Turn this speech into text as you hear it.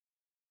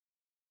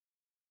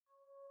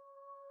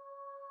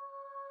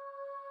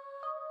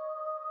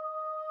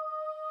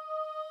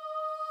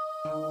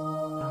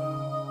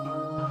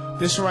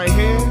This right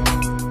here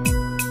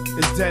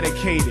is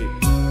dedicated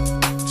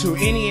to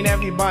any and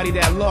everybody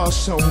that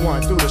lost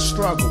someone through the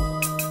struggle.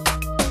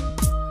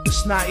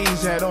 It's not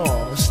easy at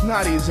all. It's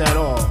not easy at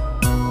all.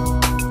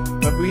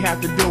 But we have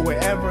to do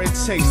whatever it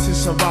takes to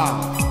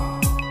survive.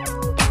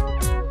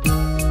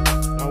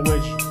 I'm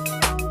with you.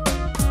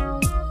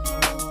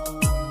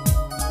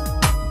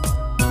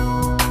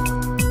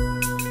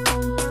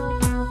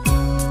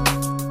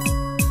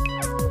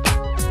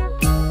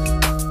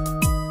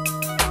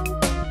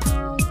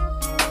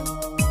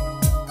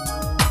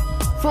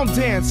 From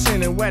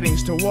dancing in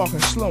weddings to walking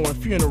slow in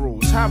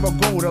funerals, have a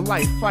goal to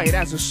life fight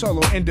as a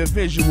solo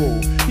individual.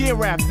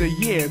 Year after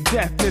year,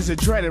 death is a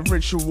dreaded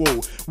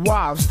ritual.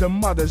 Wives to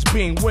mothers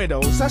being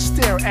widows, I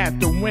stare at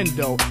the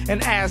window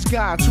and ask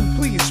God to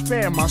please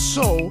spare my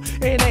soul.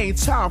 It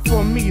ain't time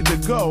for me to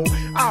go.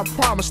 I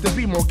promise to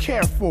be more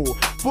careful,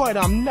 but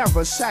I'm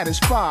never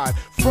satisfied.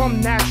 From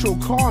natural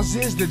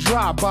causes to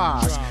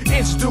drive-bys,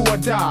 it's do or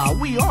die.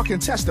 We all can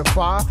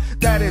testify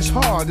that it's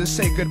hard to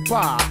say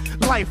goodbye.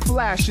 Life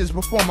flashes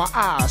before my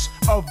eyes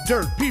of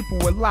dirt, people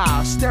with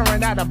lies,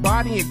 staring at a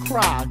body and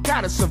cry,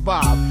 gotta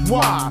survive.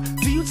 Why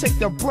do you take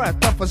the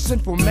breath of a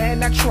sinful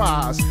man that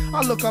tries?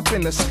 I look up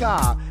in the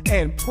sky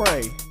and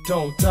pray,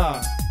 don't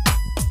die.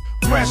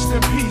 Rest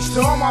in peace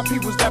to all my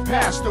peoples that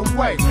passed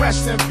away.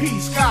 Rest in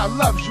peace, God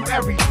loves you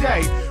every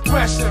day.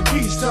 Rest in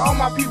peace to all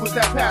my peoples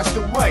that passed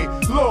away.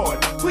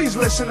 Lord, please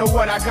listen to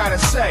what I gotta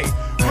say.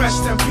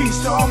 Rest in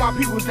peace to all my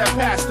peoples that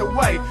passed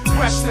away.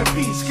 Rest in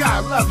peace,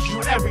 God loves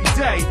you every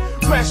day.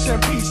 Rest in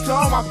peace to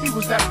all my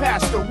peoples that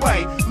passed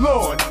away.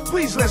 Lord,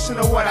 please listen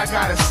to what I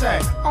gotta say.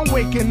 I'm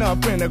waking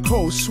up in a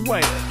cold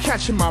sweat,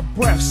 catching my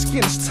breath,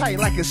 skin's tight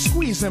like a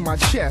squeeze in my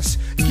chest.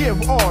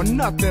 Give all,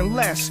 nothing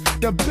less,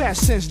 the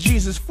best since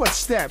Jesus'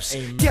 footsteps.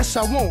 Yes,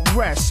 I won't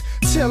rest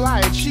till I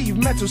achieve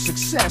mental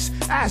success.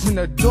 As an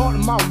adult,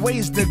 my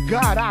ways to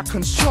God I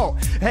consult,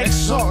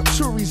 exalt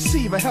to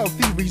receive a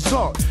healthy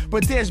result.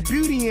 But there's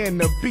beauty in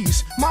the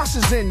beast,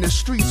 monsters in the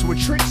streets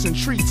with tricks and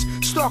treats,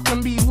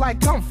 stalking me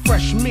like I'm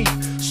fresh meat.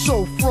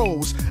 So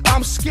froze,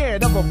 I'm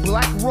scared of a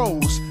black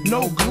rose,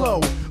 no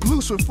glow,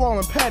 loose with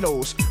fallen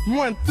petals,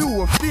 run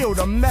through a field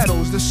of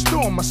metals, the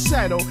storm will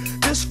settle.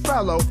 This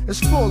fellow is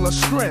full of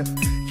strength,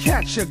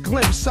 catch a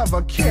glimpse of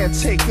a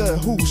caretaker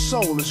whose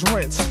soul is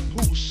rent.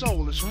 Whose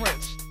soul is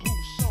rent.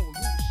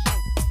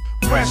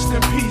 Rest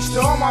in peace to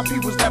all my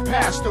peoples that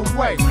passed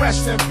away.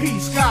 Rest in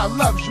peace, God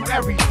loves you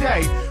every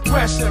day.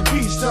 Rest in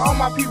peace to all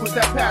my peoples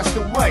that passed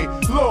away.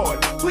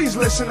 Lord, please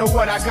listen to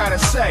what I gotta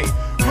say.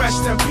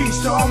 Rest in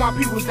peace to all my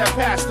peoples that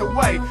passed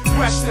away.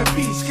 Rest in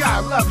peace,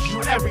 God loves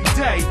you every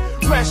day.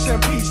 Rest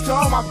in peace to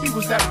all my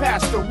peoples that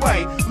passed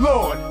away.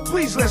 Lord,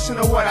 please listen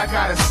to what I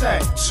gotta say.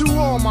 To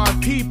all my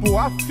people,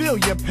 I feel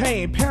your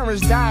pain.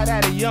 Parents died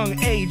at a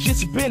young age,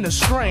 it's been a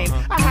strain.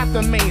 I have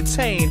to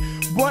maintain,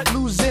 but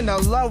losing a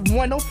loved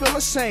one don't feel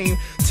the same.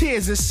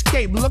 Tears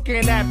escape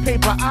looking at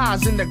paper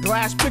eyes in the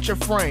glass picture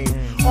frame.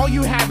 All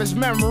you have is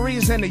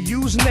memories and a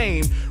used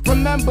name.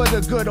 Remember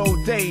the good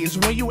old days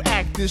when you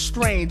acted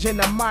strange and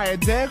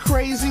admired their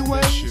crazy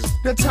ways.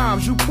 The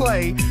times you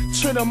play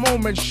to the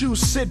moments you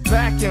sit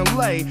back and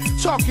lay,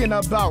 talking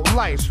about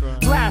life,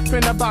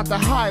 laughing about the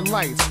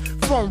highlights.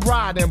 From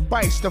riding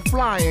bikes to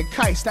flying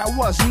kites, that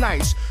was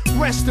nice.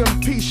 Rest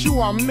in peace, you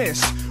are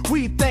missed.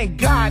 We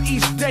thank God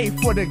each day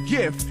for the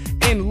gift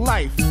in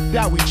life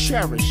that we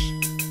cherish.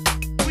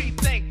 We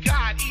thank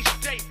God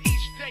each day.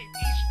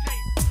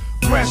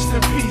 Rest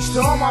in peace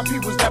to all my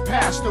peoples that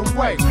passed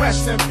away.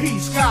 Rest in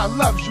peace, God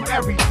loves you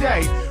every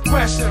day.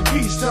 Rest in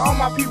peace to all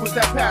my peoples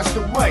that passed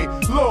away.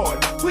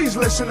 Lord, please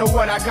listen to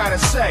what I gotta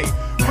say.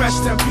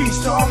 Rest in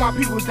peace to all my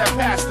peoples that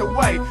passed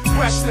away.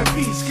 Rest in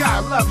peace,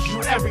 God loves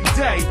you every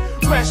day.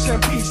 Rest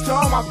in peace to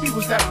all my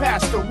peoples that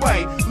passed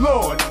away.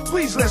 Lord,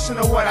 please listen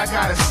to what I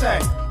gotta say.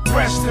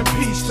 Rest in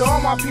peace to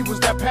all my peoples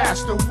that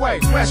passed away.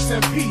 Rest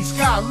in peace,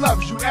 God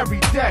loves you every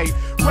day.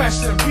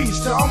 Rest in peace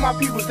to all my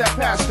peoples that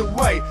passed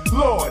away.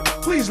 Lord,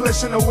 please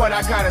listen to what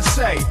I gotta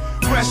say.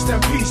 Rest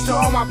in peace to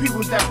all my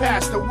peoples that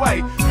passed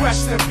away.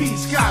 Rest in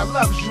peace, God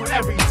loves you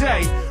every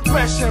day.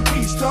 Rest in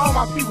peace to all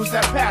my peoples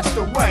that passed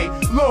away.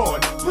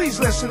 Lord, please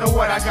listen to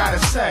what I gotta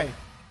say.